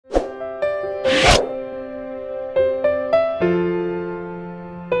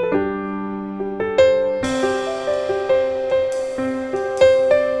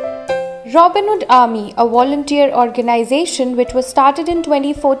Robinhood Army, a volunteer organization which was started in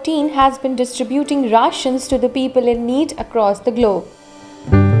 2014, has been distributing rations to the people in need across the globe.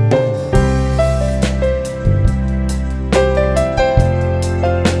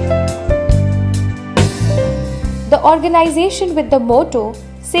 The organization, with the motto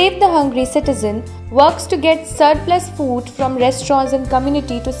 "Save the Hungry Citizen," works to get surplus food from restaurants and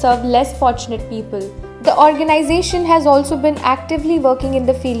community to serve less fortunate people. The organization has also been actively working in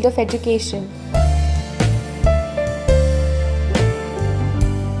the field of education.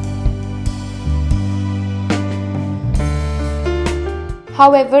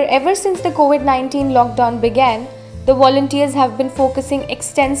 However, ever since the COVID-19 lockdown began, the volunteers have been focusing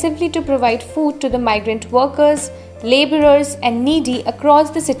extensively to provide food to the migrant workers, laborers and needy across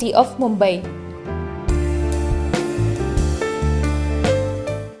the city of Mumbai.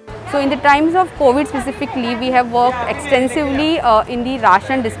 So in the times of COVID specifically, we have worked extensively in the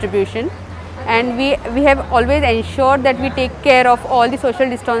ration distribution, and we have always ensured that we take care of all the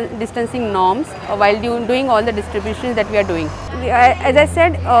social distancing norms while doing all the distributions that we are doing. As I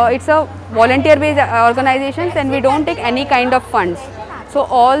said, it's a volunteer-based organization and we don't take any kind of funds. So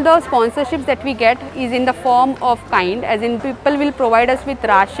all the sponsorships that we get is in the form of kind, as in people will provide us with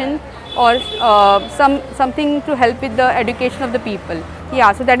ration or something to help with the education of the people.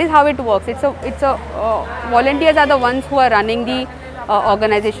 Yeah, so that is how it works. Volunteers are the ones who are running the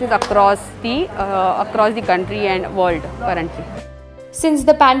organizations across the country and world currently. Since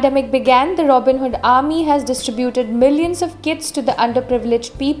the pandemic began, the Robinhood Army has distributed millions of kits to the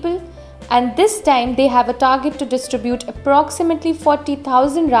underprivileged people, and this time they have a target to distribute approximately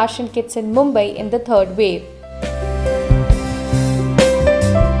 40,000 ration kits in Mumbai in the third wave.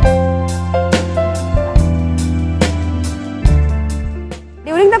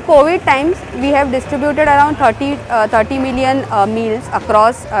 During the COVID times, we have distributed around 30 million meals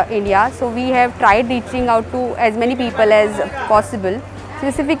across India. So we have tried reaching out to as many people as possible.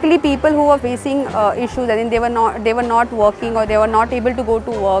 Specifically, people who were facing issues, I think they were not working or they were not able to go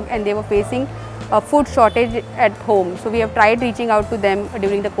to work, and they were facing a food shortage at home. So we have tried reaching out to them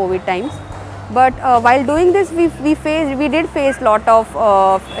during the COVID times. But while doing this, we did face lot of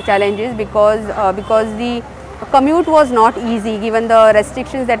challenges because the commute was not easy given the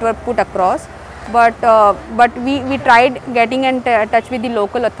restrictions that were put across. But we tried getting in touch with the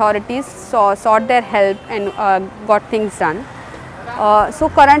local authorities, sought their help and got things done. So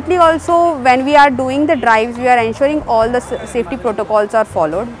currently also, when we are doing the drives, we are ensuring all the safety protocols are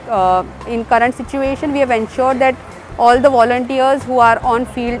followed. In current situation, we have ensured that all the volunteers who are on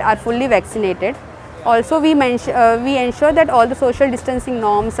field are fully vaccinated. Also, we ensure that all the social distancing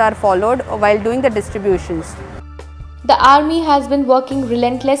norms are followed while doing the distributions. The army has been working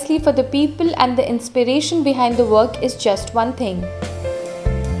relentlessly for the people, and the inspiration behind the work is just one thing.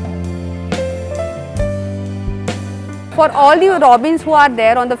 For all the Robins who are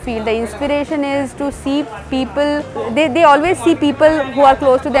there on the field, the inspiration is to see people, they always see people who are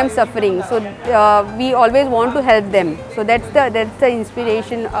close to them suffering. So we always want to help them. So that's the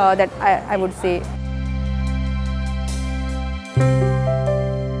inspiration that I would say.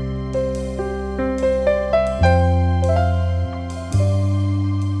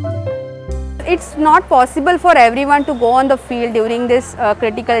 It's not possible for everyone to go on the field during this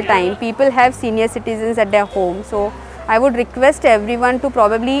critical time. People have senior citizens at their home. So I would request everyone to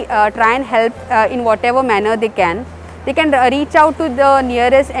probably try and help in whatever manner they can. They can reach out to the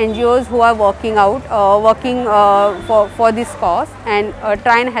nearest NGOs who are working for this cause and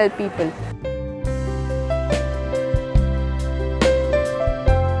try and help people.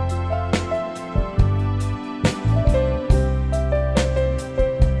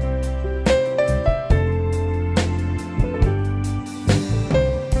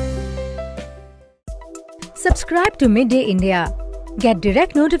 Subscribe to Midday India. Get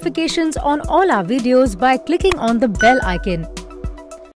direct notifications on all our videos by clicking on the bell icon.